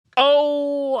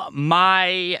Oh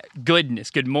my goodness.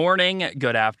 Good morning,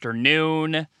 good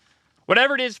afternoon.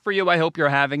 Whatever it is for you, I hope you're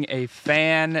having a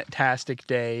fantastic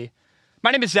day.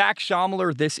 My name is Zach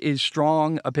Schomler. This is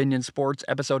Strong Opinion Sports,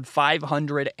 episode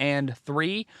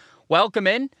 503. Welcome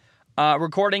in.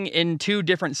 Recording in two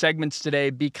different segments today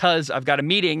because I've got a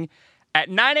meeting at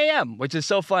 9 a.m., which is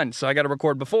so fun. So I got to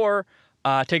record before,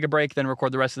 take a break, then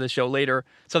record the rest of the show later.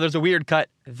 So there's a weird cut.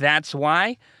 That's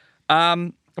why.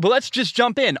 But let's just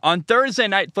jump in. On Thursday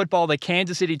Night Football, the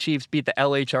Kansas City Chiefs beat the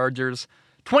LA Chargers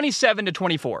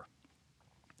 27-24.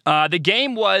 The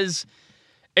game was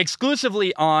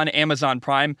exclusively on Amazon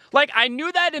Prime. I knew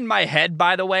that in my head,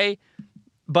 by the way,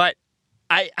 but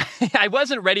I I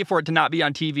wasn't ready for it to not be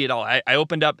on TV at all. I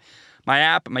opened up my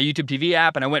app, my YouTube TV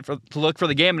app, and I went to look for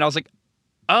the game, and I was like,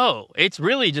 oh, it's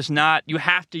really just not, you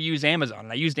have to use Amazon.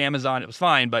 And I used Amazon, it was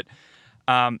fine, but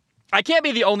I can't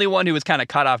be the only one who was kind of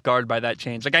caught off guard by that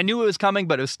change. I knew it was coming,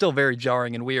 but it was still very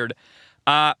jarring and weird.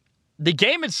 The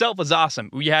game itself was awesome.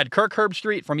 We had Kirk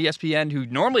Herbstreit from ESPN, who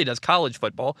normally does college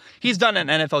football. He's done an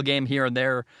NFL game here and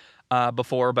there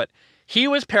before, but he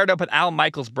was paired up with Al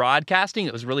Michaels broadcasting.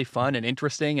 It was really fun and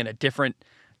interesting and a different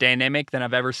dynamic than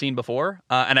I've ever seen before,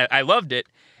 and I loved it.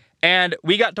 And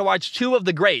we got to watch two of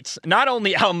the greats, not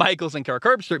only Al Michaels and Kirk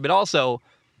Herbstreit, but also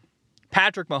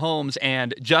Patrick Mahomes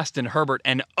and Justin Herbert.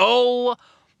 And oh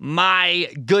my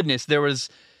goodness, there was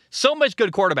so much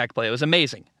good quarterback play. It was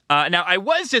amazing. Now, I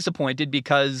was disappointed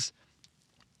because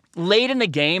late in the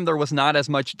game, there was not as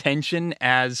much tension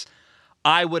as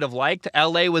I would have liked.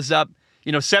 LA was up,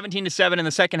 17-7 in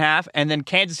the second half, and then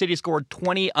Kansas City scored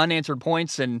 20 unanswered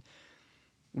points, and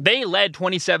they led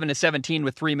 27-17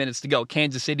 with 3 minutes to go.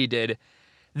 Kansas City did.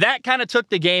 That kind of took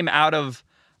the game out of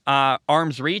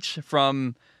arm's reach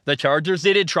from the Chargers.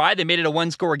 They did try. They made it a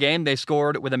one-score game. They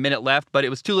scored with a minute left, but it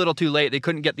was too little too late. They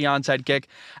couldn't get the onside kick.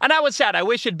 And I was sad. I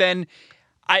wish it had been,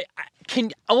 I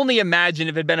can only imagine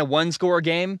if it had been a one-score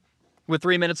game with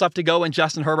 3 minutes left to go and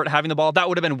Justin Herbert having the ball. That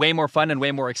would have been way more fun and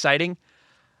way more exciting.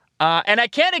 And I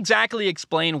can't exactly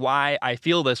explain why I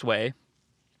feel this way,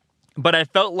 but I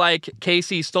felt like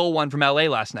KC stole one from LA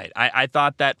last night. I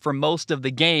thought that for most of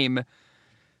the game,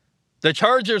 the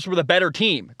Chargers were the better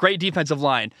team. Great defensive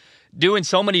line, doing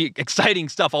so many exciting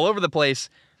stuff all over the place.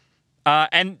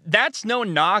 And that's no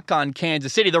knock on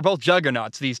Kansas City. They're both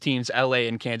juggernauts, these teams, LA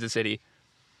and Kansas City.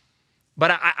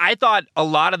 But I thought a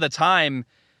lot of the time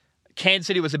Kansas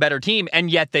City was a better team, and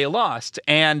yet they lost.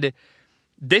 And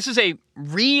this is a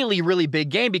really, really big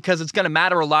game because it's going to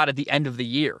matter a lot at the end of the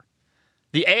year.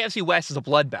 The AFC West is a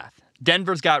bloodbath.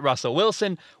 Denver's got Russell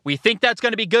Wilson. We think that's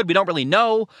going to be good. We don't really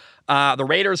know. The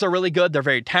Raiders are really good. They're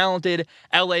very talented.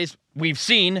 LA's, we've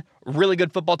seen, really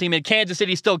good football team. And Kansas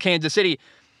City's still Kansas City.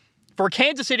 For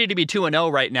Kansas City to be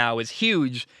 2-0 right now is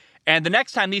huge. And the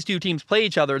next time these two teams play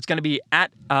each other, it's going to be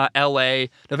at LA,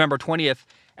 November 20th.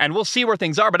 And we'll see where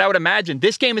things are. But I would imagine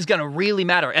this game is going to really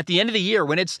matter. At the end of the year,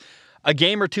 when it's a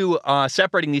game or two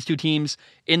separating these two teams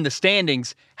in the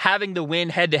standings, having the win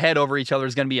head-to-head over each other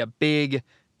is going to be a big,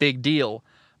 big deal.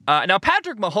 Now,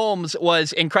 Patrick Mahomes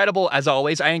was incredible, as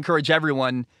always. I encourage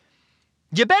everyone,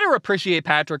 you better appreciate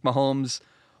Patrick Mahomes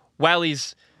while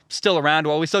he's still around,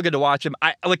 while we still get to watch him.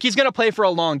 He's going to play for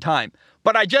a long time.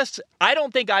 But I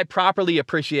don't think I properly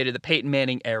appreciated the Peyton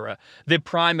Manning era, the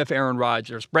prime of Aaron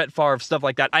Rodgers, Brett Favre, stuff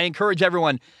like that. I encourage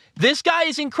everyone, this guy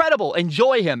is incredible.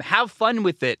 Enjoy him. Have fun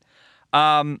with it.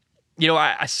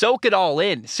 I soak it all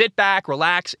in. Sit back,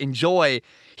 relax, enjoy.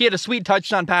 He had a sweet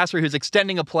touchdown pass where he was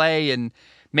extending a play and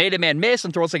made a man miss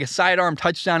and throws like a sidearm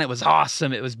touchdown. It was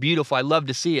awesome. It was beautiful. I love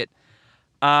to see it.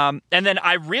 And then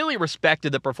I really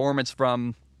respected the performance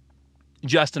from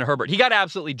Justin Herbert. He got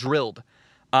absolutely drilled.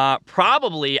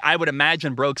 Probably, I would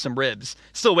imagine, broke some ribs.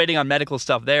 Still waiting on medical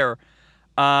stuff there.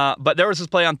 But there was this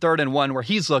play on 3rd and 1 where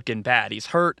he's looking bad. He's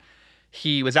hurt.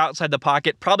 He was outside the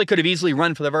pocket. Probably could have easily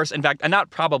run for the first. In fact, not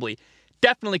probably.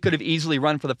 Definitely could have easily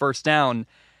run for the first down.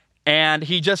 And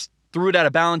he just threw it out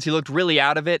of bounds. He looked really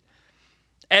out of it.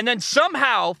 And then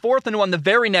somehow, 4th and 1, the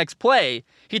very next play,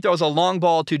 he throws a long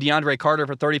ball to DeAndre Carter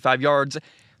for 35 yards.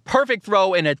 Perfect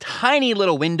throw in a tiny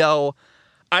little window.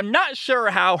 I'm not sure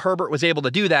how Herbert was able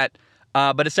to do that,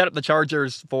 but it set up the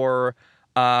Chargers for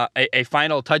a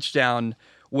final touchdown,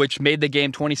 which made the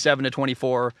game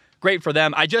 27-24. Great for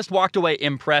them. I just walked away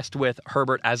impressed with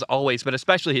Herbert, as always, but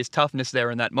especially his toughness there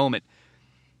in that moment.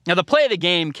 Now, the play of the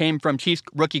game came from Chiefs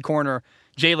rookie corner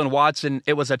Jaylen Watson.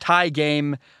 It was a tie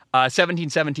game,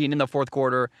 17-17 in the fourth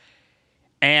quarter.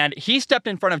 And he stepped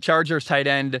in front of Chargers tight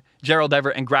end Gerald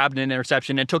Everett and grabbed an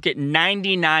interception and took it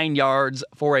 99 yards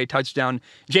for a touchdown.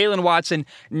 Jaylen Watson,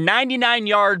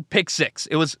 99-yard pick six.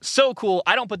 It was so cool.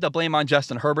 I don't put the blame on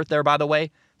Justin Herbert there, by the way.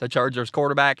 the Chargers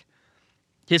quarterback.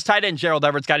 His tight end, Gerald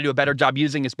Everett's got to do a better job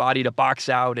using his body to box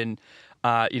out and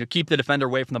keep the defender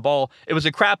away from the ball. It was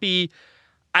a crappy,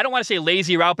 I don't want to say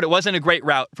lazy route, but it wasn't a great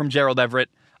route from Gerald Everett.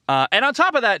 And on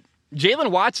top of that,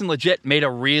 Jaylen Watson legit made a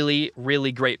really,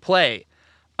 really great play.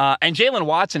 And Jaylen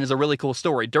Watson is a really cool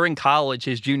story. During college,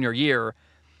 his junior year,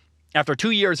 after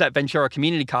 2 years at Ventura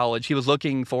Community College, he was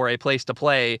looking for a place to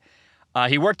play.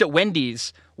 He worked at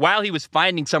Wendy's while he was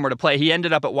finding somewhere to play. He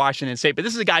ended up at Washington State. But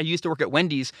this is a guy who used to work at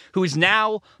Wendy's who is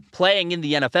now playing in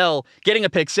the NFL, getting a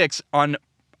pick six on in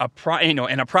a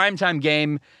primetime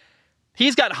game.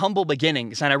 He's got humble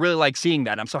beginnings, and I really like seeing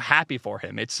that. I'm so happy for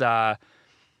him. It's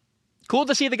cool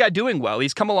to see the guy doing well.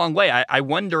 He's come a long way. I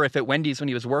wonder if at Wendy's, when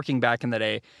he was working back in the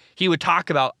day, he would talk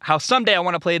about how someday I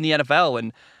want to play in the NFL.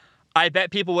 And I bet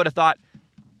people would have thought,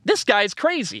 this guy's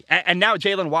crazy. And now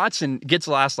Jaylen Watson gets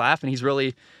the last laugh, and he's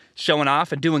really showing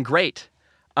off and doing great.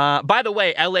 By the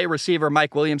way, LA receiver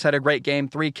Mike Williams had a great game.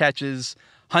 3 catches,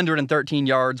 113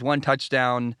 yards, 1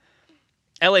 touchdown.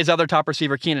 LA's other top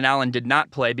receiver, Keenan Allen, did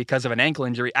not play because of an ankle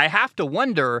injury. I have to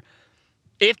wonder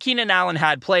if Keenan Allen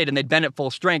had played and they'd been at full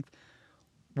strength,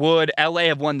 would LA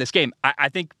have won this game? I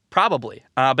think probably.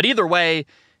 But either way,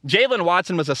 Jaylen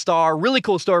Watson was a star. Really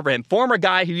cool story for him. Former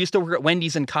guy who used to work at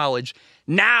Wendy's in college,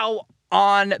 now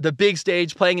on the big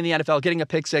stage playing in the NFL, getting a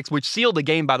pick six, which sealed the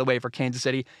game, by the way, for Kansas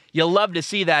City. You'll love to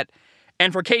see that.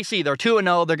 And for KC, they're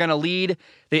 2-0. They're going to lead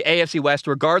the AFC West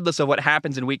regardless of what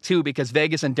happens in week 2 because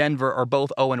Vegas and Denver are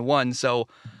both 0-1. So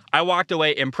I walked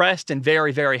away impressed and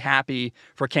very, very happy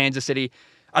for Kansas City.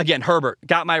 Again, Herbert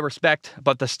got my respect,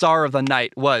 but the star of the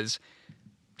night was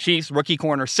Chiefs rookie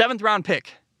corner, 7th-round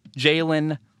pick,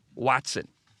 Jaylen Watson.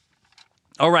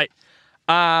 All right.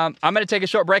 I'm going to take a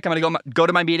short break. I'm going to go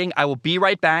to my meeting. I will be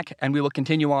right back, and we will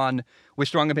continue on with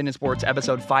Strong Opinion Sports,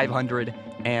 episode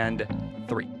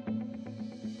 503.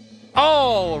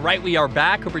 All right, we are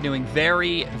back. Hope you're doing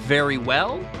very, very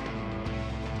well.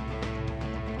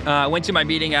 I went to my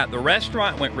meeting at the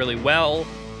restaurant. Went really well.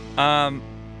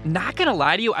 Not going to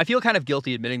lie to you, I feel kind of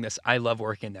guilty admitting this. I love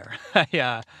working there.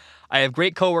 I have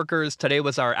great coworkers. Today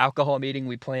was our alcohol meeting.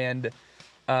 We planned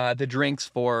the drinks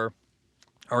for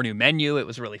our new menu. It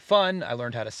was really fun. I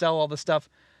learned how to sell all this stuff.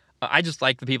 I just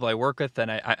like the people I work with,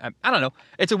 and I don't know.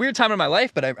 It's a weird time in my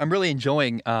life, but I'm really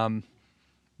enjoying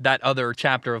that other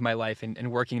chapter of my life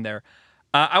and working there.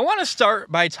 I want to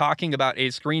start by talking about a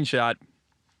screenshot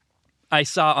I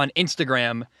saw on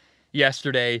Instagram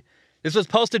yesterday. This was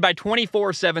posted by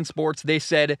 24/7 Sports. They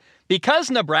said, because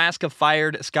Nebraska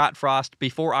fired Scott Frost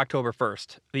before October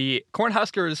 1st, the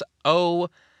Cornhuskers owe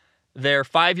their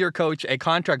 5-year coach a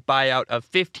contract buyout of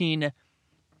 $15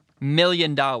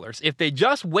 million. If they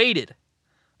just waited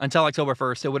until October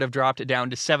 1st, it would have dropped it down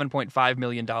to $7.5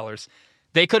 million.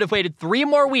 They could have waited 3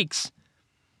 more weeks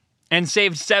and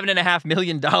saved $7.5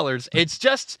 million. It's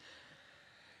just,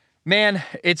 man,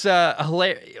 it's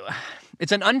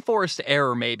it's an unforced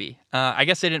error, maybe. I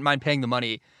guess they didn't mind paying the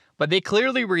money, but they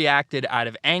clearly reacted out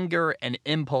of anger and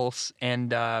impulse.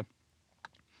 And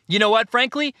you know what?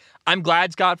 Frankly, I'm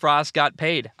glad Scott Frost got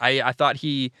paid. I thought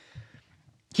he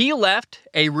left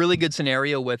a really good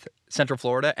scenario with Central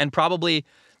Florida, and probably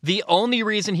the only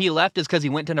reason he left is because he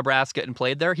went to Nebraska and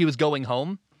played there. He was going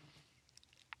home.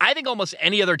 I think almost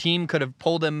any other team could have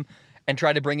pulled him and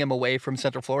tried to bring him away from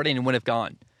Central Florida, and he wouldn't have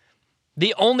gone.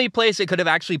 The only place it could have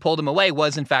actually pulled him away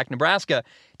was, in fact, Nebraska.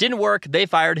 Didn't work. They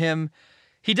fired him.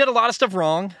 He did a lot of stuff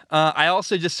wrong. I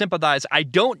also just sympathize. I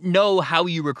don't know how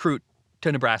you recruit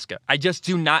to Nebraska. I just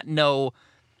do not know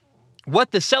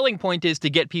what the selling point is to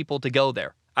get people to go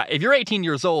there. If you're 18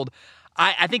 years old,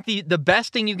 I think the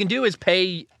best thing you can do is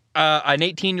pay an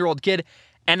 18-year-old kid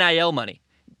NIL money.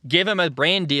 Give him a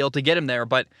brand deal to get him there.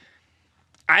 But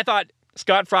I thought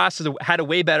Scott Frost had a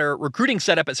way better recruiting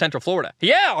setup at Central Florida.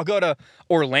 Yeah, I'll go to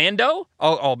Orlando.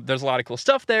 There's a lot of cool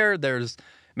stuff there. There's,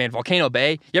 Volcano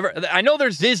Bay. I know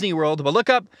there's Disney World, but look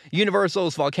up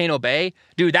Universal's Volcano Bay.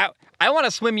 Dude, I want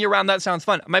to swim year-round. That sounds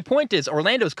fun. My point is,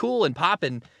 Orlando's cool and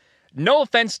poppin'. No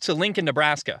offense to Lincoln,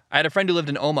 Nebraska. I had a friend who lived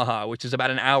in Omaha, which is about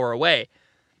an hour away.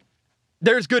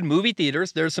 There's good movie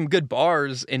theaters. There's some good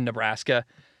bars in Nebraska.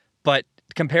 But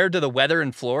compared to the weather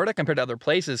in Florida, compared to other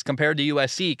places, compared to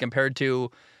USC, compared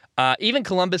to even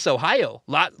Columbus, Ohio,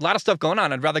 lot of stuff going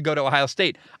on. I'd rather go to Ohio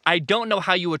State. I don't know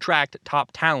how you attract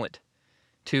top talent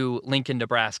to Lincoln,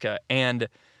 Nebraska. And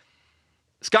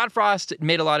Scott Frost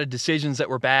made a lot of decisions that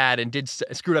were bad and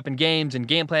screwed up in games and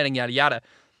game planning, yada, yada.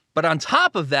 But on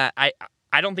top of that,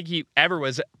 I don't think he ever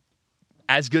was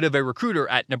as good of a recruiter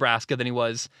at Nebraska than he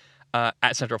was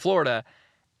at Central Florida.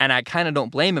 And I kind of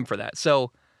don't blame him for that.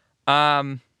 So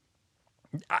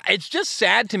It's just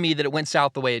sad to me that it went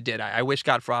south the way it did. I wish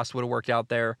Scott Frost would have worked out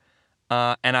there.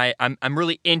 And I'm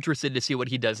really interested to see what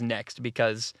he does next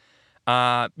because,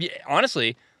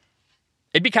 honestly,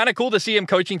 it'd be kind of cool to see him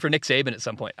coaching for Nick Saban at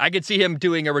some point. I could see him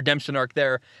doing a redemption arc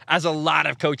there, as a lot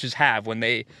of coaches have when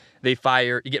they get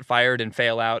fired and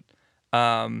fail out.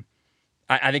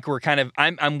 I think we're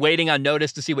I'm waiting on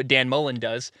notice to see what Dan Mullen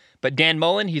does. But Dan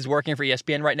Mullen, he's working for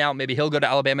ESPN right now. Maybe he'll go to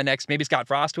Alabama next. Maybe Scott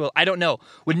Frost will. I don't know.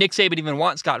 Would Nick Saban even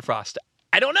want Scott Frost?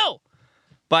 I don't know.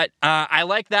 But I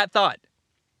like that thought.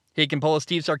 He can pull a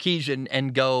Steve Sarkisian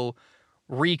and go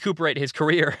recuperate his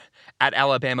career at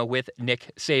Alabama with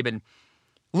Nick Saban.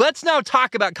 Let's now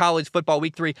talk about college football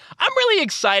week 3. I'm really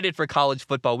excited for college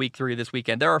football week 3 this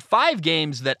weekend. There are 5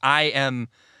 games that I am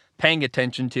paying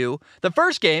attention to. The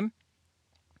first game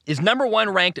is number 1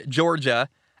 ranked Georgia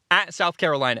at South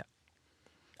Carolina.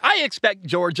 I expect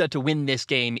Georgia to win this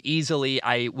game easily.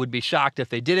 I would be shocked if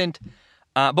they didn't.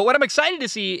 But what I'm excited to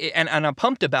see and I'm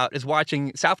pumped about is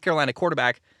watching South Carolina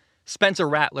quarterback Spencer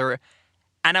Rattler.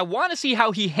 And I want to see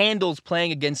how he handles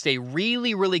playing against a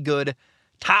really, really good,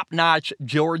 top-notch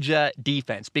Georgia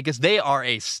defense because they are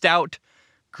a stout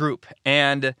group.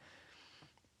 And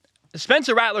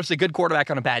Spencer Rattler's a good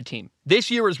quarterback on a bad team. This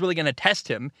year is really going to test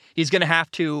him. He's going to have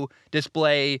to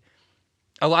display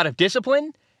a lot of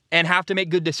discipline and have to make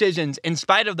good decisions in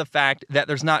spite of the fact that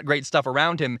there's not great stuff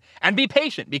around him, and be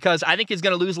patient because I think he's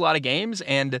going to lose a lot of games,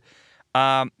 and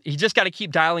he just got to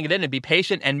keep dialing it in and be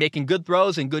patient and making good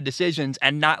throws and good decisions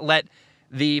and not let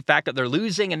the fact that they're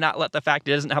losing and not let the fact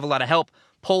that he doesn't have a lot of help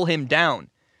pull him down.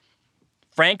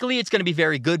 Frankly, it's going to be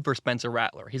very good for Spencer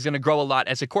Rattler. He's going to grow a lot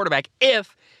as a quarterback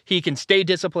if he can stay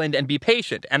disciplined and be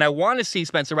patient. And I want to see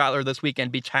Spencer Rattler this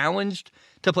weekend be challenged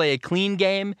to play a clean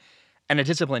game and a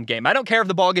disciplined game. I don't care if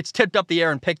the ball gets tipped up in the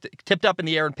air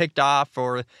and picked off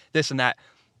or this and that.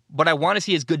 What I want to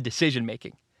see is good decision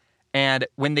making. And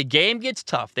when the game gets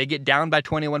tough, they get down by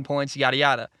 21 points, yada,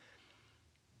 yada.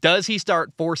 Does he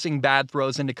start forcing bad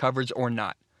throws into coverage or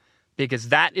not? Because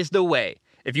that is the way.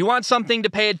 If you want something to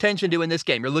pay attention to in this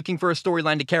game, you're looking for a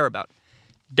storyline to care about.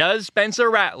 Does Spencer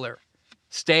Rattler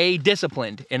stay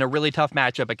disciplined in a really tough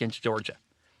matchup against Georgia?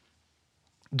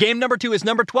 Game number 2 is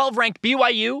number 12 ranked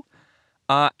BYU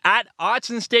at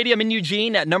Autzen Stadium in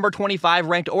Eugene at number 25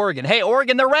 ranked Oregon. Hey,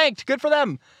 Oregon, they're ranked. Good for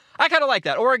them. I kind of like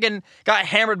that. Oregon got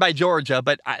hammered by Georgia,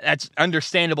 but that's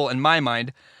understandable in my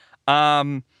mind.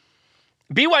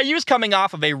 BYU's coming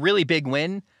off of a really big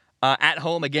win at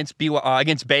home against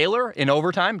Baylor in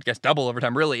overtime. I guess double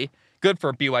overtime, really. Good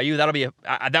for BYU.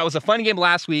 That was a fun game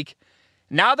last week.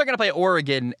 Now they're going to play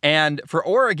Oregon, and for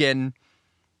Oregon,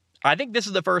 I think this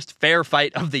is the first fair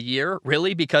fight of the year,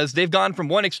 really, because they've gone from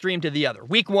one extreme to the other.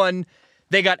 Week 1,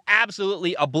 they got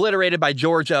absolutely obliterated by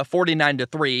Georgia,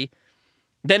 49-3.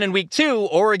 Then in week 2,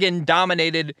 Oregon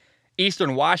dominated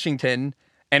Eastern Washington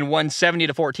and won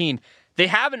 70-14. They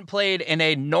haven't played in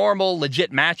a normal,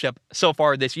 legit matchup so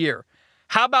far this year.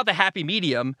 How about the happy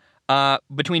medium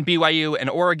between BYU and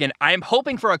Oregon? I am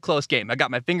hoping for a close game. I got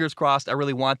my fingers crossed. I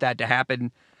really want that to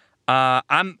happen.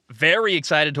 I'm very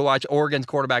excited to watch Oregon's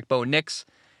quarterback, Bo Nix.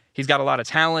 He's got a lot of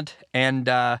talent. And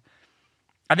I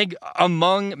think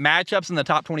among matchups in the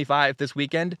top 25 this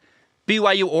weekend,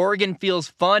 BYU-Oregon feels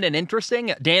fun and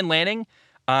interesting. Dan Lanning,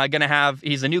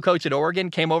 he's a new coach at Oregon,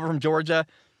 came over from Georgia.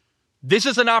 This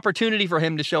is an opportunity for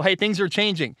him to show, hey, things are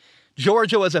changing.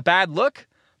 Georgia was a bad look,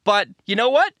 but you know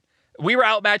what? We were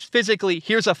outmatched physically.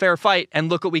 Here's a fair fight, and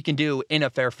look what we can do in a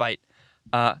fair fight.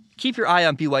 Keep your eye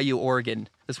on BYU-Oregon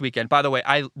this weekend. By the way,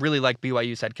 I really like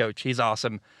BYU's head coach. He's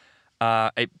awesome.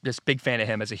 Just big fan of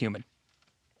him as a human.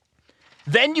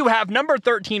 Then you have number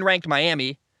 13 ranked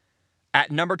Miami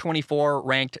at number 24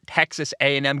 ranked Texas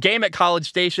A&M. Game at College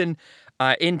Station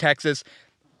in Texas.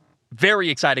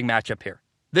 Very exciting matchup here.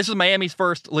 This is Miami's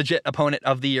first legit opponent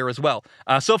of the year as well.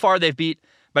 So far, they've beat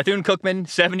Bethune-Cookman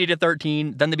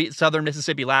 70-13. Then they beat Southern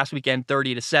Mississippi last weekend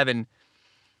 30-7.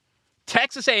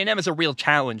 Texas A&M is a real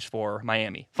challenge for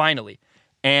Miami, finally.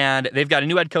 And they've got a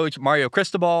new head coach, Mario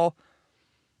Cristobal.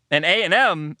 And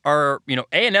A&M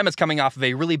is coming off of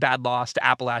a really bad loss to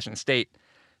Appalachian State.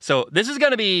 So this is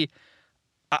going to be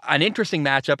an interesting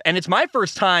matchup. And it's my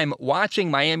first time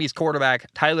watching Miami's quarterback,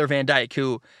 Tyler Van Dyke,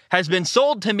 who has been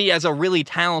sold to me as a really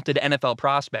talented NFL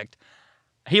prospect.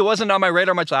 He wasn't on my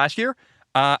radar much last year.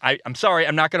 I'm sorry,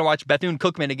 I'm not going to watch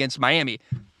Bethune-Cookman against Miami.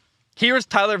 Here's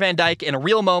Tyler Van Dyke in a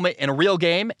real moment, in a real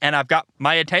game, and I've got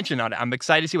my attention on it. I'm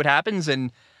excited to see what happens,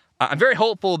 and I'm very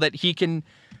hopeful that he can...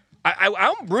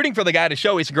 I'm rooting for the guy to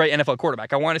show he's a great NFL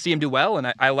quarterback. I want to see him do well,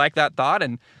 and I like that thought,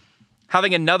 and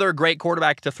having another great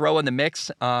quarterback to throw in the mix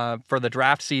for the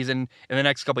draft season in the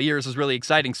next couple of years is really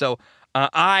exciting. So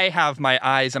I have my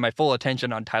eyes and my full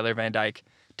attention on Tyler Van Dyke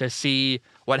to see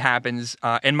what happens.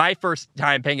 And my first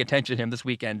time paying attention to him this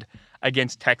weekend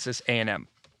against Texas A&M.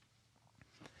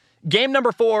 Game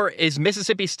number 4 is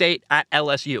Mississippi State at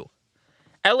LSU.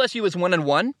 LSU is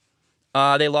 1-1.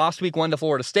 They lost week 1 to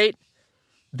Florida State.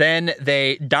 Then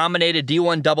they dominated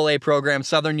D1 AA program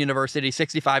Southern University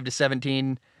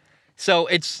 65-17. So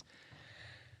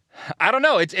I don't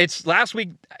know. It's last week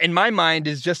in my mind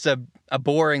is just a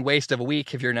boring waste of a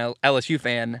week if you're an LSU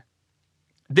fan.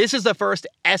 This is the first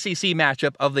SEC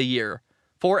matchup of the year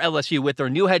for LSU with their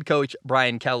new head coach,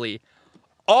 Brian Kelly.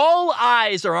 All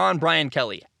eyes are on Brian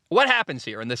Kelly. What happens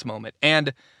here in this moment?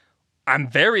 And I'm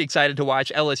very excited to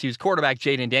watch LSU's quarterback,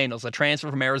 Jaden Daniels, a transfer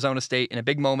from Arizona State in a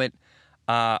big moment,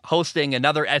 hosting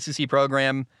another SEC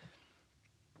program.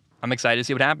 I'm excited to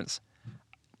see what happens.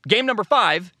 Game number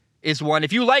 5 is one,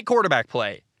 if you like quarterback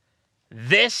play,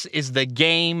 this is the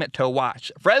game to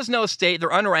watch. Fresno State, they're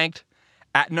unranked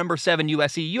at number 7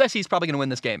 USC. USC is probably going to win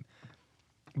this game.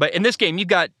 But in this game, you've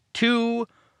got 2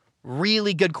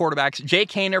 really good quarterbacks,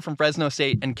 Jake Haener from Fresno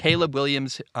State and Caleb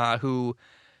Williams, who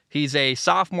he's a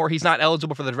sophomore. He's not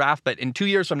eligible for the draft, but in 2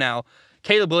 years from now,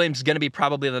 Caleb Williams is going to be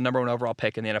probably the number 1 overall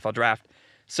pick in the NFL draft.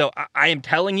 So I am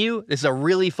telling you, this is a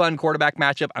really fun quarterback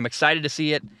matchup. I'm excited to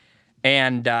see it.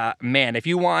 And man, if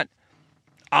you want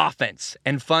offense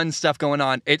and fun stuff going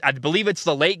on, I believe it's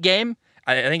the late game.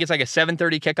 I think it's like a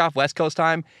 7:30 kickoff West Coast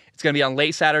time. It's going to be on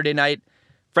late Saturday night.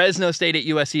 Fresno State at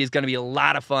USC is going to be a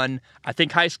lot of fun. I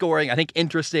think high scoring. I think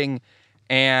interesting.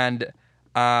 And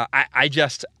I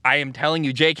am telling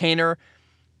you, Jake Haener,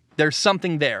 there's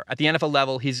something there at the NFL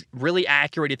level. He's really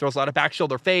accurate. He throws a lot of back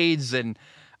shoulder fades, and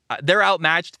they're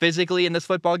outmatched physically in this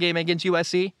football game against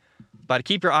USC. But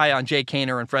keep your eye on Jake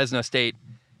Haener and Fresno State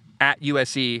at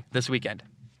USC this weekend.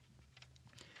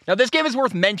 Now, this game is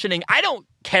worth mentioning. I don't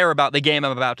care about the game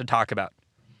I'm about to talk about.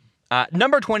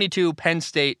 Number 22, Penn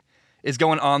State, is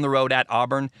going on the road at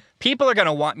Auburn. People are going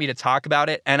to want me to talk about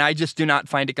it, and I just do not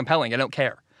find it compelling. I don't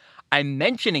care. I'm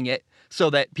mentioning it so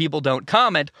that people don't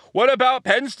comment, what about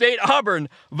Penn State Auburn?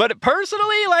 But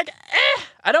personally,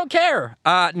 I don't care.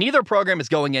 Neither program is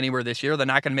going anywhere this year. They're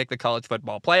not going to make the college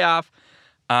football playoff.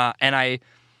 And I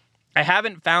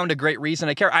haven't found a great reason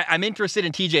to care. I'm interested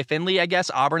in TJ Finley, I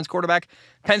guess, Auburn's quarterback.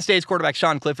 Penn State's quarterback,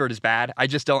 Sean Clifford, is bad.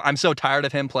 I'm so tired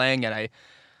of him playing, and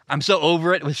I'm so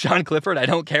over it with Sean Clifford. I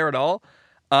don't care at all.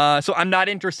 So I'm not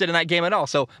interested in that game at all.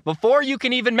 So before you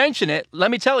can even mention it,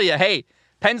 let me tell you, hey,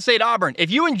 Penn State Auburn, if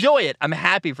you enjoy it, I'm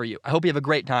happy for you. I hope you have a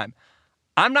great time.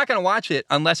 I'm not going to watch it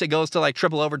unless it goes to like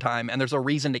triple overtime and there's a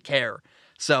reason to care.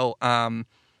 So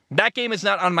that game is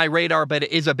not on my radar, but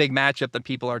it is a big matchup that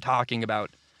people are talking about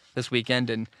this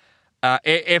weekend. And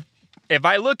if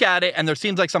I look at it and there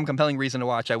seems like some compelling reason to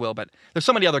watch, I will. But there's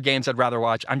so many other games I'd rather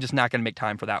watch. I'm just not going to make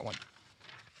time for that one.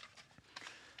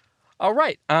 All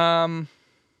right. Man,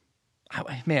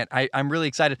 I'm really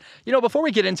excited. You know, before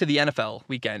we get into the NFL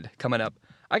weekend coming up,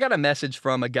 I got a message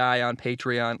from a guy on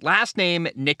Patreon. Last name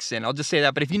Nixon. I'll just say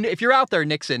that. But if you're out there,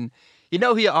 Nixon, you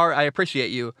know who you are. I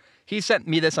appreciate you. He sent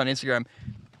me this on Instagram.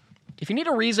 If you need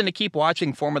a reason to keep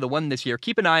watching Formula One this year,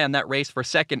 keep an eye on that race for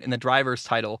second in the driver's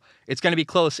title. It's going to be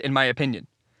close, in my opinion.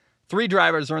 3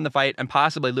 drivers are in the fight, and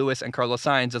possibly Lewis and Carlos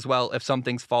Sainz as well, if some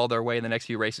things fall their way in the next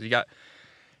few races. You got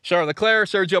Charles Leclerc,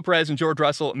 Sergio Perez, and George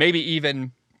Russell, maybe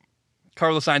even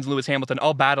Carlos Sainz and Lewis Hamilton,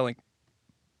 all battling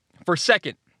for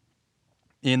second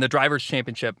in the Drivers'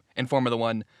 Championship in Formula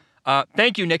One.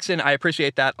 Thank you, Nixon. I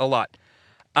appreciate that a lot.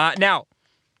 Now,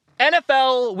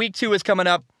 NFL Week 2 is coming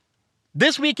up.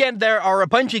 This weekend, there are a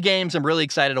bunch of games I'm really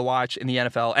excited to watch in the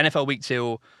NFL. NFL Week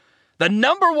 2. The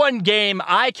number one game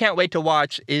I can't wait to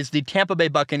watch is the Tampa Bay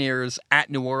Buccaneers at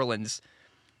New Orleans.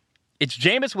 It's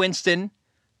Jameis Winston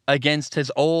against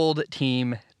his old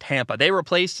team, Tampa. They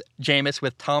replaced Jameis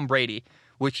with Tom Brady,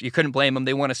 which you couldn't blame him.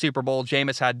 They won a Super Bowl.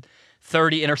 Jameis had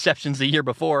 30 interceptions the year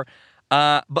before.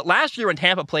 But last year when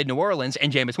Tampa played New Orleans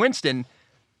and Jameis Winston,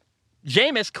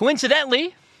 Jameis,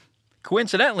 coincidentally,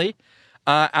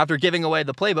 after giving away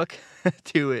the playbook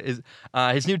to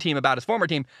his new team about his former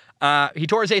team, he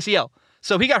tore his ACL.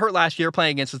 So he got hurt last year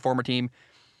playing against his former team.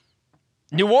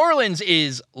 New Orleans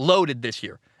is loaded this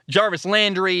year. Jarvis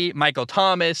Landry, Michael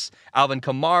Thomas, Alvin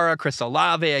Kamara, Chris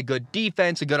Olave, a good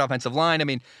defense, a good offensive line. I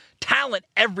mean, talent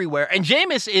everywhere. And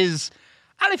Jameis is,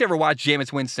 I don't know if you ever watched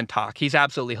Jameis Winston talk. He's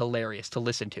absolutely hilarious to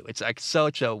listen to. It's like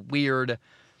such a weird,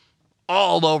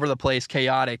 all over the place,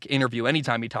 chaotic interview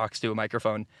anytime he talks to a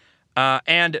microphone.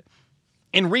 And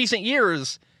in recent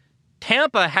years,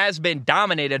 Tampa has been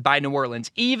dominated by New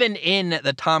Orleans, even in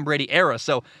the Tom Brady era.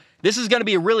 So This is going to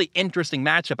be a really interesting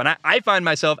matchup, and I find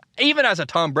myself, even as a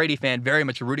Tom Brady fan, very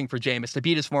much rooting for Jameis to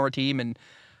beat his former team, and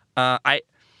I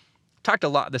talked a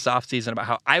lot this offseason about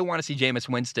how I want to see Jameis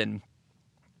Winston,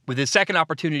 with his second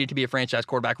opportunity to be a franchise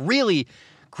quarterback, really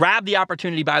grab the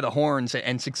opportunity by the horns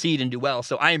and succeed and do well.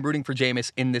 So I am rooting for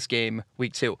Jameis in this game,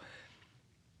 week 2.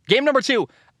 Game number 2,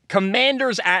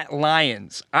 Commanders at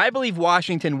Lions. I believe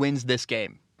Washington wins this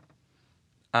game.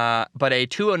 But a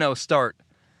 2-0 start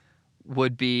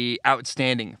would be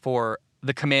outstanding for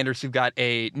the Commanders, who've got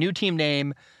a new team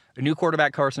name, a new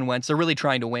quarterback, Carson Wentz. They're really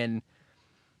trying to win.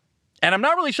 And I'm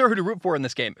not really sure who to root for in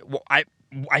this game.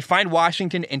 I find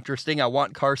Washington interesting. I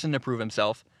want Carson to prove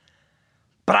himself.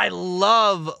 But I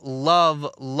love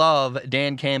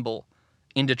Dan Campbell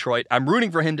in Detroit. I'm rooting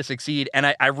for him to succeed, and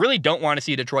I really don't want to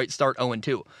see Detroit start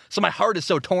 0-2. So my heart is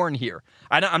so torn here.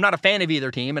 I'm not a fan of either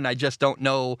team, and I just don't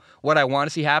know what I want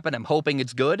to see happen. I'm hoping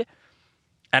it's good,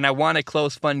 and I want a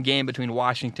close, fun game between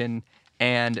Washington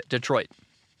and Detroit.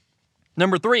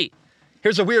 Number 3,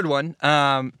 here's a weird one.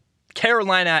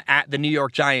 Carolina at the New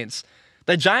York Giants.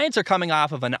 The Giants are coming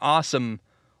off of an awesome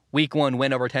Week 1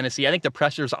 win over Tennessee. I think the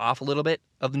pressure's off a little bit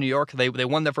of New York. They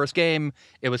won their first game.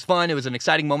 It was fun. It was an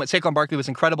exciting moment. Saquon Barkley was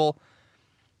incredible.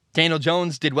 Daniel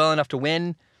Jones did well enough to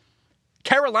win.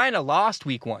 Carolina lost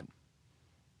Week 1.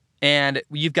 And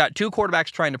you've got 2 quarterbacks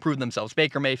trying to prove themselves,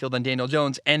 Baker Mayfield and Daniel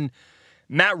Jones, and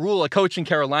Matt Rule, a coach in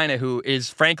Carolina who is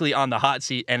frankly on the hot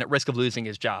seat and at risk of losing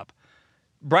his job.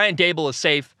 Brian Daboll is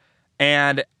safe,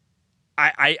 and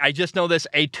I just know this,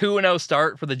 a 2-0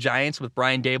 start for the Giants with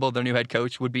Brian Daboll, their new head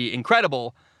coach, would be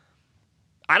incredible.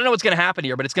 I don't know what's going to happen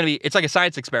here, but it's like a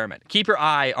science experiment. Keep your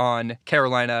eye on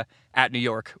Carolina at New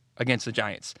York against the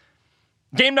Giants.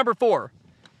 Game number 4,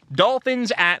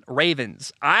 Dolphins at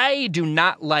Ravens. I do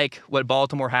not like what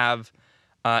Baltimore have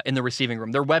in the receiving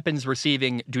room. Their weapons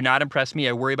receiving do not impress me.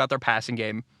 I worry about their passing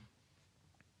game.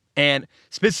 And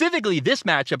specifically, this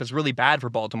matchup is really bad for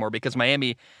Baltimore because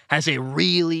Miami has a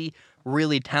really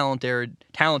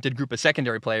talented group of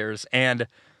secondary players, and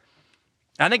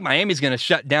I think Miami's going to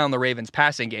shut down the Ravens'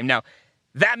 passing game. Now,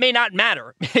 that may not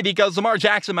matter because Lamar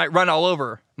Jackson might run all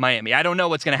over Miami. I don't know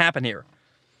what's going to happen here.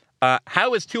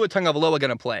 How is Tua Tagovailoa going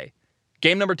to play?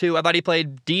 Game number 2, I thought he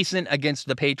played decent against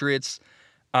the Patriots.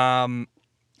 I'm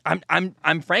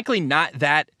frankly not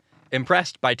that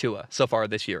impressed by Tua so far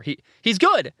this year. He's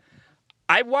good.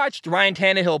 I watched Ryan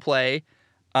Tannehill play.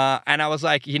 And I was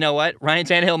like, you know what? Ryan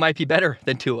Tannehill might be better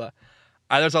than Tua.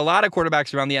 There's a lot of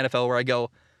quarterbacks around the NFL where I go,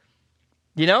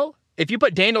 if you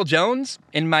put Daniel Jones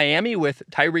in Miami with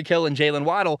Tyreek Hill and Jalen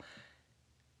Waddle,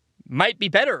 might be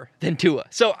better than Tua.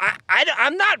 So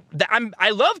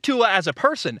I love Tua as a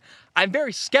person. I'm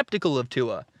very skeptical of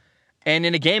Tua. And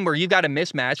in a game where you've got a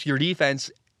mismatch, your defense,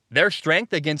 their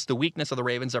strength against the weakness of the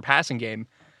Ravens, their passing game,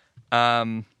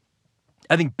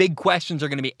 I think big questions are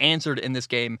going to be answered in this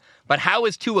game. But how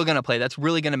is Tua going to play? That's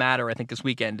really going to matter, I think, this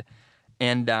weekend.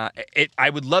 And I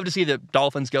would love to see the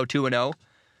Dolphins go 2-0.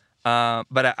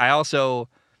 But I also,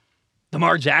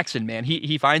 Lamar Jackson, man,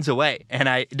 he finds a way.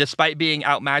 And despite being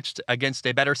outmatched against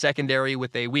a better secondary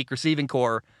with a weak receiving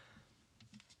core,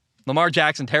 Lamar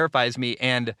Jackson terrifies me.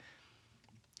 And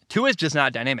Tua's just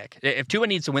not dynamic. If Tua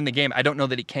needs to win the game, I don't know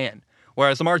that he can.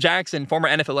 Whereas Lamar Jackson, former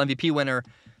NFL MVP winner,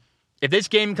 if this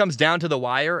game comes down to the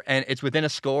wire and it's within a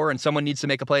score and someone needs to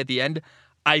make a play at the end,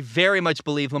 I very much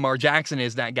believe Lamar Jackson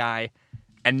is that guy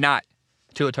and not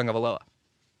Tua Tagovailoa.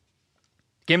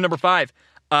 Game number 5,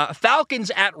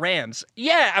 Falcons at Rams.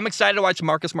 Yeah, I'm excited to watch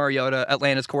Marcus Mariota,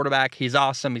 Atlanta's quarterback. He's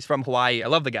awesome. He's from Hawaii. I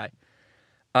love the guy.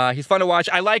 He's fun to watch.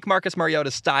 I like Marcus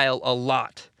Mariota's style a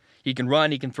lot. He can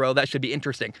run, he can throw. That should be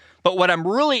interesting. But what I'm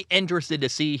really interested to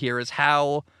see here is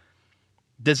how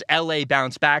does LA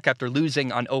bounce back after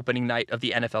losing on opening night of the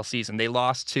NFL season? They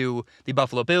lost to the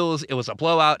Buffalo Bills. It was a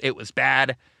blowout. It was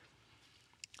bad.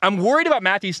 I'm worried about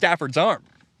Matthew Stafford's arm.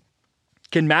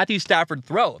 Can Matthew Stafford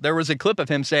throw? There was a clip of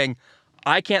him saying,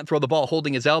 I can't throw the ball,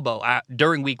 holding his elbow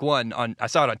during week 1. I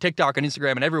saw it on TikTok and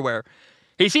Instagram and everywhere.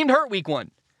 He seemed hurt week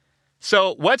 1.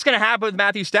 So what's going to happen with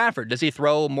Matthew Stafford? Does he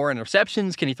throw more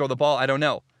interceptions? Can he throw the ball? I don't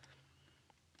know.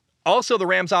 Also, the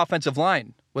Rams' offensive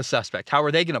line was suspect. How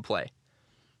are they going to play?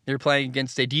 They're playing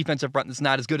against a defensive front that's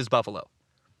not as good as Buffalo.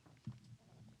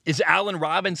 Is Allen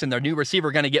Robinson, their new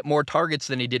receiver, going to get more targets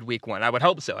than he did week 1? I would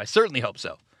hope so. I certainly hope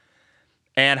so.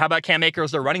 And how about Cam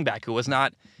Akers, their running back, who was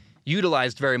not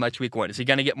utilized very much week 1? Is he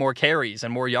going to get more carries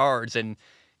and more yards and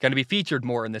going to be featured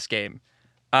more in this game?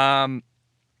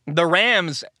 The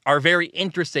Rams are very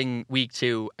interesting week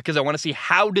 2 because I want to see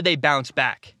how do they bounce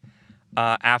back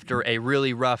after a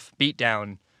really rough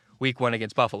beatdown week 1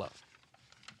 against Buffalo.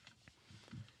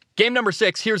 Game number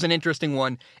 6, here's an interesting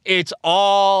one. It's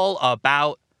all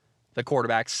about the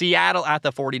quarterback. Seattle at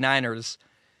the 49ers.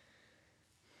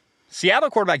 Seattle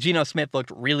quarterback Geno Smith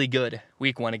looked really good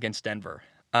week 1 against Denver.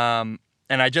 And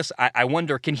I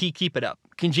wonder, can he keep it up?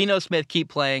 Can Geno Smith keep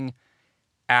playing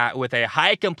with a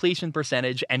high completion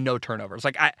percentage and no turnovers?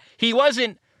 He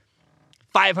wasn't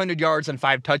 500 yards and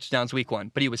 5 touchdowns week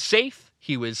 1, but he was safe.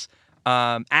 He was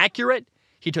accurate.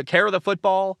 He took care of the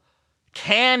football.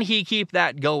 Can he keep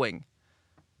that going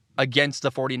against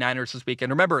the 49ers this weekend?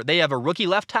 Remember, they have a rookie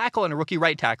left tackle and a rookie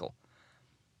right tackle.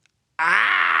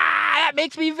 That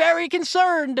makes me very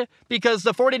concerned because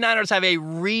the 49ers have a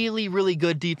really, really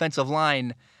good defensive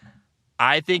line.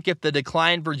 I think if the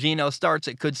decline for Geno starts,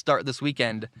 it could start this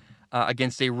weekend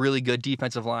against a really good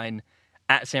defensive line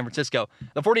at San Francisco.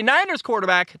 The 49ers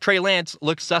quarterback, Trey Lance,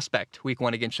 looked suspect week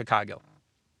 1 against Chicago.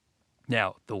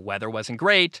 Now, the weather wasn't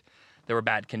great. There were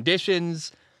bad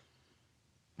conditions.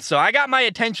 So I got my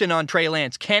attention on Trey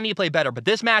Lance. Can he play better? But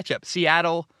this matchup,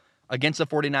 Seattle against the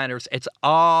 49ers, it's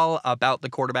all about the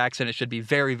quarterbacks, and it should be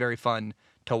very, very fun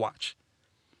to watch.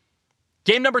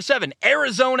 Game number 7,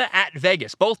 Arizona at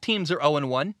Vegas. Both teams are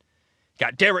 0-1. You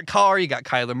got Derek Carr, you got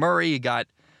Kyler Murray, you got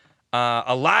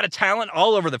a lot of talent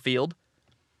all over the field.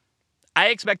 I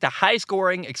expect a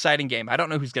high-scoring, exciting game. I don't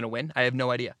know who's going to win. I have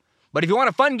no idea. But if you want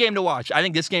a fun game to watch, I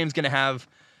think this game's going to have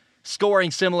scoring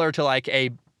similar to like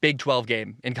a Big 12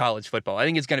 game in college football. I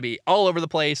think it's going to be all over the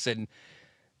place and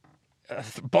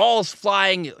balls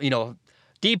flying,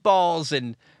 deep balls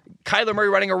and Kyler Murray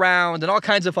running around and all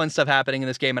kinds of fun stuff happening in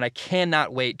this game. And I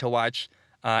cannot wait to watch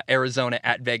Arizona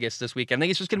at Vegas this weekend. I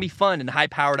think it's just going to be fun and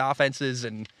high-powered offenses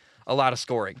and a lot of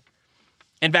scoring.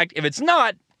 In fact, if it's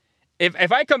not,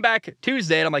 if I come back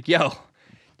Tuesday and I'm like, yo,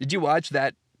 did you watch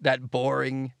that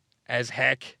boring as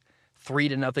heck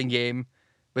 3-0 game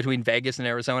between Vegas and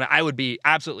Arizona? I would be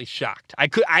absolutely shocked.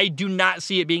 I do not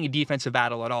see it being a defensive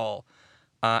battle at all.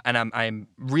 And I'm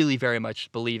really very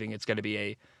much believing it's going to be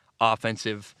a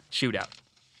offensive shootout.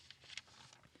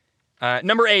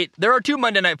 Number 8, there are 2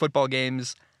 Monday Night Football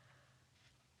games.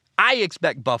 I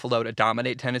expect Buffalo to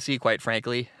dominate Tennessee, quite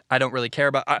frankly. I don't really care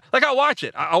about... I'll watch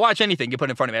it. I'll watch anything you put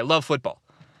in front of me. I love football.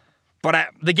 But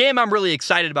the game I'm really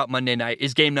excited about Monday night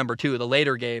is game number 2, the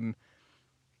later game,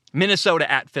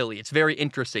 Minnesota at Philly. It's very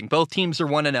interesting. Both teams are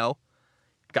 1-0.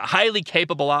 Got highly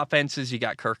capable offenses. You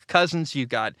got Kirk Cousins. You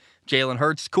got Jalen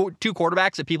Hurts. 2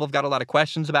 quarterbacks that people have got a lot of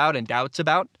questions about and doubts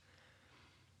about.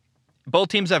 Both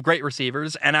teams have great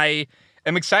receivers, and I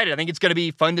am excited. I think it's going to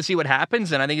be fun to see what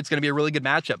happens, and I think it's going to be a really good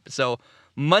matchup. So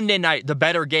Monday night, the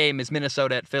better game is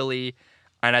Minnesota at Philly,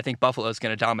 and I think Buffalo is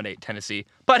going to dominate Tennessee.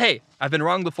 But hey, I've been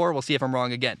wrong before. We'll see if I'm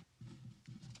wrong again.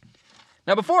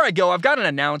 Now, before I go, I've got an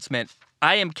announcement.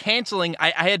 I am canceling.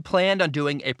 I had planned on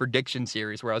doing a prediction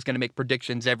series where I was going to make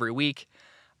predictions every week.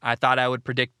 I thought I would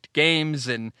predict games,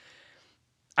 and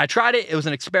I tried it. It was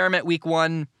an experiment week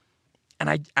 1, and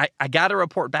I got to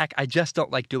report back. I just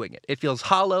don't like doing it. It feels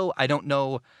hollow. I don't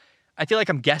know. I feel like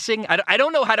I'm guessing. I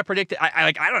don't know how to predict it.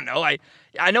 I don't know.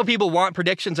 I know people want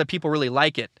predictions and people really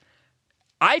like it.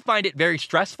 I find it very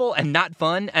stressful and not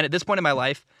fun. And at this point in my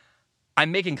life,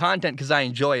 I'm making content because I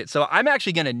enjoy it. So I'm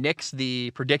actually going to nix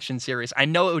the prediction series. I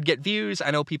know it would get views. I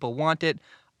know people want it.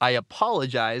 I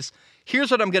apologize.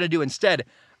 Here's what I'm going to do instead.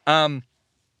 And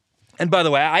by the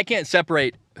way, I can't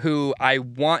separate who I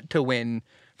want to win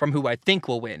from who I think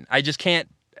will win. I just can't.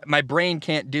 My brain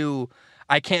can't do.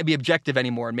 I can't be objective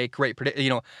anymore and make great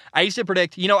I used to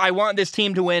predict, I want this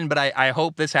team to win, but I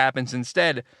hope this happens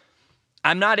instead.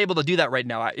 I'm not able to do that right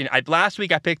now. Last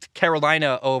week I picked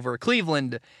Carolina over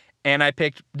Cleveland, and I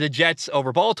picked the Jets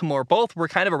over Baltimore. Both were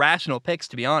kind of irrational picks,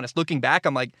 to be honest. Looking back,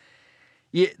 I'm like,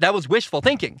 yeah, that was wishful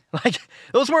thinking.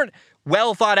 Those weren't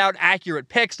well thought out, accurate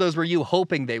picks. Those were you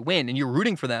hoping they win, and you're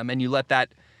rooting for them, and you let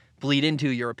that bleed into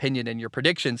your opinion and your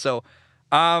prediction. So,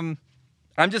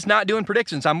 I'm just not doing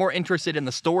predictions. I'm more interested in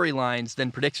the storylines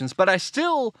than predictions, but I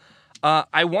still,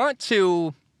 I want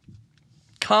to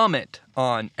comment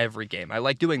on every game. I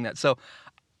like doing that. So,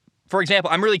 for example,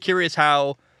 I'm really curious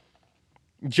how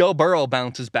Joe Burrow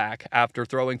bounces back after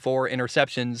throwing 4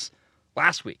 interceptions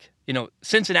last week.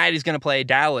 Cincinnati's going to play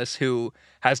Dallas, who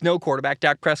has no quarterback.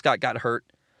 Dak Prescott got hurt.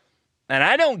 And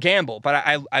I don't gamble, but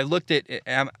I looked at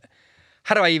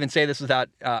how do I even say this without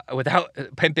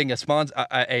pimping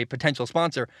a potential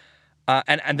sponsor?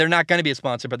 And they're not going to be a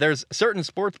sponsor, but there's certain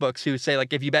sports books who say,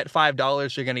 if you bet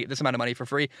 $5, you're going to get this amount of money for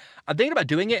free. I'm thinking about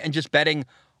doing it and just betting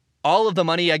all of the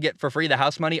money I get for free, the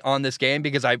house money, on this game,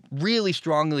 because I really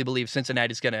strongly believe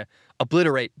Cincinnati's going to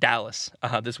obliterate Dallas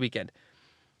this weekend.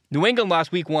 New England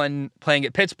lost week 1 playing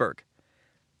at Pittsburgh,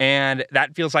 and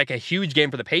that feels like a huge game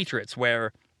for the Patriots,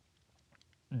 where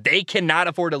They cannot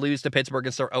afford to lose to Pittsburgh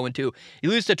and start 0-2. You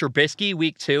lose to Trubisky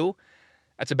week 2,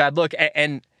 that's a bad look.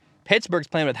 And Pittsburgh's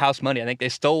playing with house money. I think they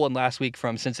stole one last week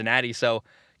from Cincinnati. So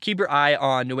keep your eye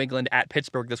on New England at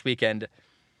Pittsburgh this weekend.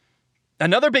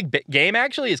 Another big game,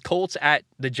 actually, is Colts at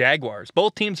the Jaguars.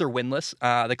 Both teams are winless.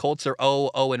 The Colts are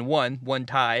 0-1, one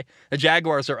tie. The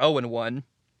Jaguars are 0-1.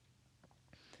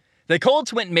 The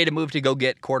Colts went and made a move to go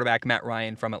get quarterback Matt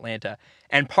Ryan from Atlanta.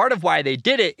 And part of why they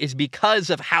did it is because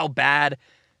of how bad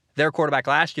their quarterback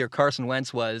last year, Carson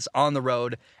Wentz, was on the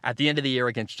road at the end of the year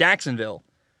against Jacksonville.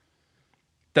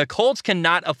 The Colts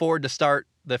cannot afford to start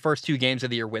the first 2 games of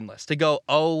the year winless. To go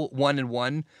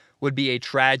 0-1-1 would be a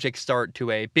tragic start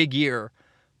to a big year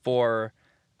for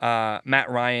Matt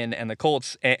Ryan and the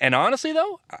Colts. And honestly,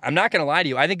 though, I'm not going to lie to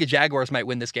you. I think the Jaguars might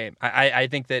win this game. I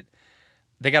think that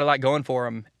they got a lot going for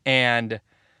them. And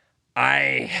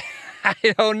I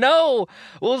don't know.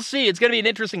 We'll see. It's going to be an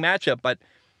interesting matchup, but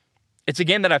it's a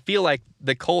game that I feel like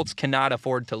the Colts cannot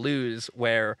afford to lose,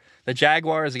 where the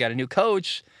Jaguars, they got a new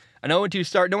coach, an 0-2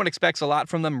 start. No one expects a lot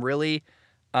from them, really.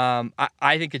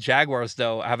 I think the Jaguars,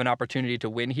 though, have an opportunity to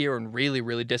win here and really,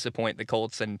 really disappoint the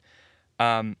Colts. And,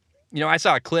 I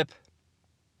saw a clip.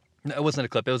 No, it wasn't a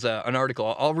clip. It was an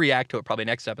article. I'll react to it probably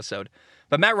next episode.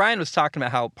 But Matt Ryan was talking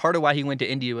about how part of why he went to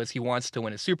India was he wants to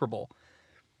win a Super Bowl.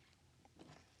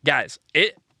 Guys,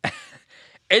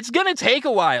 it's going to take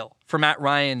a while for Matt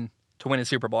Ryan to win a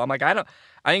Super Bowl. I'm like, I think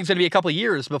it's going to be a couple of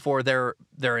years before they're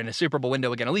in a Super Bowl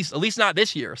window again. At least not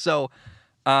this year. So,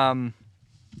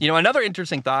 another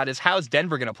interesting thought is, how's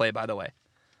Denver going to play, by the way?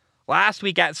 Last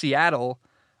week at Seattle,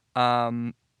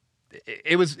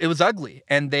 it was ugly,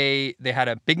 and they had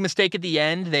a big mistake at the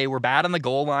end. They were bad on the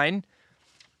goal line.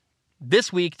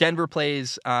 This week, Denver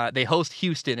plays, they host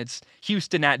Houston. It's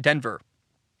Houston at Denver.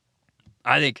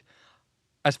 I think,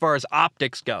 as far as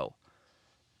optics go,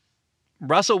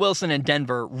 Russell Wilson and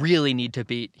Denver really need to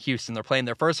beat Houston. They're playing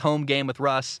their first home game with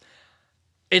Russ.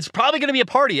 It's probably going to be a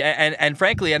party, and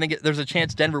frankly, I think there's a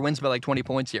chance Denver wins by like 20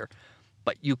 points here.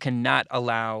 But you cannot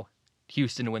allow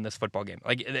Houston to win this football game.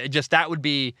 That would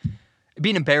be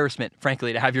an embarrassment,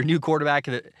 frankly, to have your new quarterback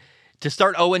to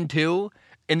start 0-2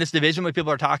 in this division when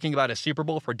people are talking about a Super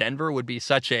Bowl for Denver would be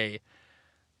such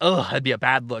that'd be a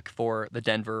bad look for the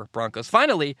Denver Broncos.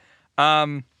 Finally,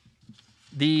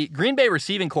 the Green Bay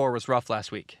receiving core was rough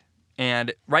last week.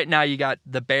 And right now you got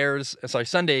the Bears,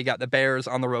 Sunday you got the Bears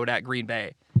on the road at Green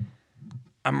Bay.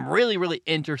 I'm really, really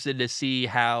interested to see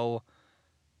how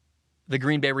the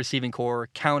Green Bay receiving core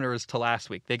counters to last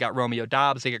week. They got Romeo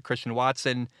Doubs, they got Christian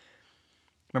Watson.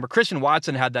 Remember, Christian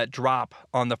Watson had that drop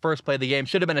on the first play of the game.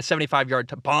 Should have been a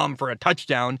 75-yard bomb for a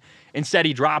touchdown. Instead,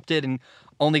 he dropped it and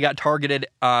only got targeted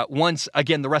once,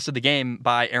 again, the rest of the game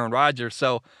by Aaron Rodgers.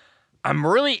 So I'm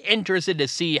really interested to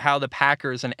see how the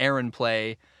Packers and Aaron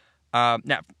play.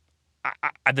 Now,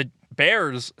 the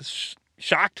Bears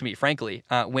shocked me, frankly,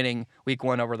 winning week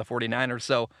 1 over the 49ers.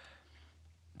 So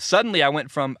suddenly I went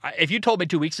from, if you told me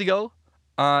 2 weeks ago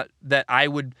that I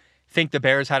would think the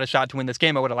Bears had a shot to win this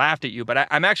game, I would have laughed at you. But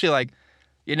I'm actually like,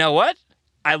 you know what?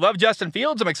 I love Justin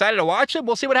Fields. I'm excited to watch him.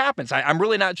 We'll see what happens. I'm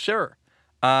really not sure.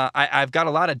 I've got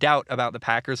a lot of doubt about the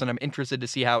Packers, and I'm interested to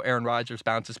see how Aaron Rodgers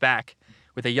bounces back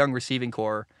with a young receiving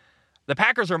core. The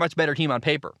Packers are a much better team on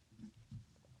paper.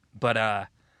 But I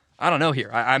don't know here.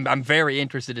 I'm very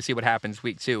interested to see what happens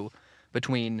week 2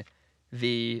 between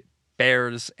the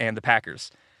Bears and the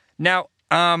Packers. Now,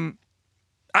 I'm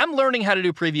learning how to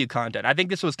do preview content. I think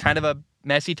this was kind of a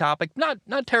messy topic. Not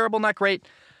terrible, not great.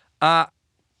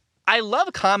 I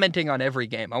love commenting on every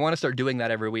game. I want to start doing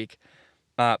that every week.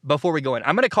 Before we go in,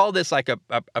 I'm going to call this like a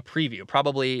preview,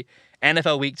 probably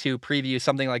NFL Week 2 preview,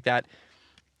 something like that.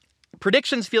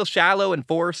 Predictions feel shallow and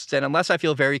forced, and unless I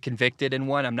feel very convicted in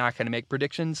one, I'm not going to make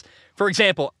predictions. For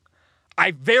example,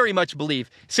 I very much believe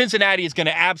Cincinnati is going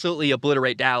to absolutely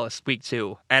obliterate Dallas Week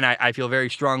 2, and I feel very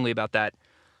strongly about that.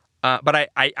 But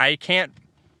I can't.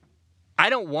 I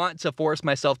don't want to force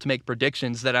myself to make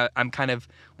predictions that I'm kind of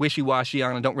wishy-washy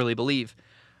on and don't really believe.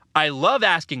 I love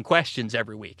asking questions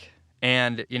every week.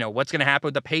 And, what's going to happen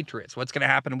with the Patriots? What's going to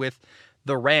happen with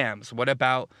the Rams? What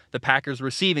about the Packers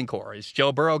receiving core? Is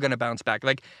Joe Burrow going to bounce back?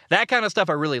 Like, that kind of stuff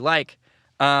I really like.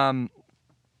 And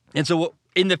so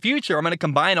in the future, I'm going to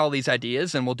combine all these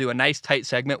ideas, and we'll do a nice tight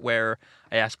segment where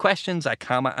I ask questions, I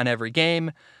comment on every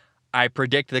game, I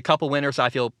predict the couple winners I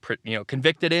feel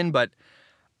convicted in, but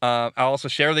I'll also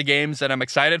share the games that I'm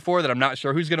excited for that I'm not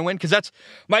sure who's going to win, because that's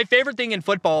my favorite thing in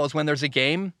football is when there's a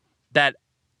game that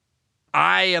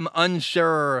I am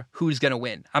unsure who's going to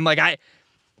win. I'm like,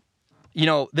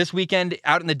 this weekend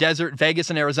out in the desert, Vegas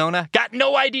and Arizona, got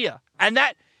no idea. And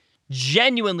that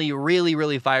genuinely really,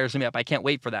 really fires me up. I can't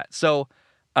wait for that. So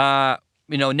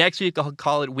Next week I'll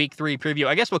call it week 3 preview.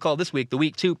 I guess we'll call this week the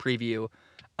week 2 preview.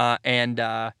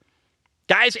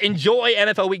 Guys, enjoy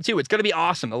NFL week 2. It's going to be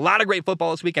awesome. A lot of great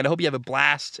football this weekend. I hope you have a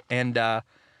blast. And I'll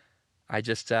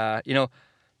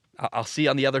see you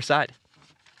on the other side.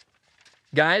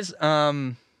 Guys,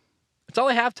 that's all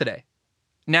I have today.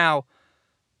 Now,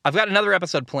 I've got another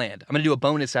episode planned. I'm going to do a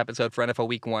bonus episode for NFL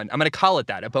Week 1. I'm going to call it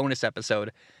that, a bonus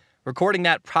episode. Recording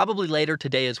that probably later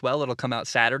today as well. It'll come out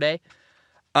Saturday.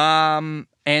 And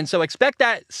so expect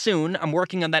that soon. I'm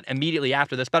working on that immediately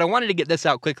after this, but I wanted to get this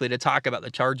out quickly to talk about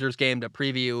the Chargers game, to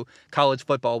preview college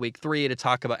football week 3, to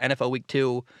talk about NFL week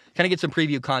 2, kind of get some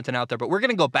preview content out there. But we're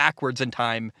going to go backwards in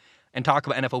time and talk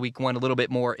about NFL week 1 a little bit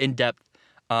more in depth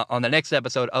on the next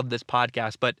episode of this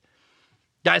podcast. But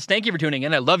guys, thank you for tuning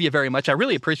in. I love you very much. I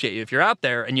really appreciate you. If you're out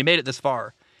there and you made it this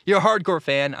far, you're a hardcore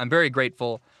fan. I'm very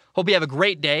grateful. Hope you have a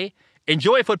great day.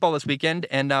 Enjoy football this weekend.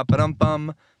 And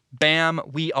bam,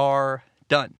 we are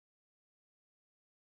done.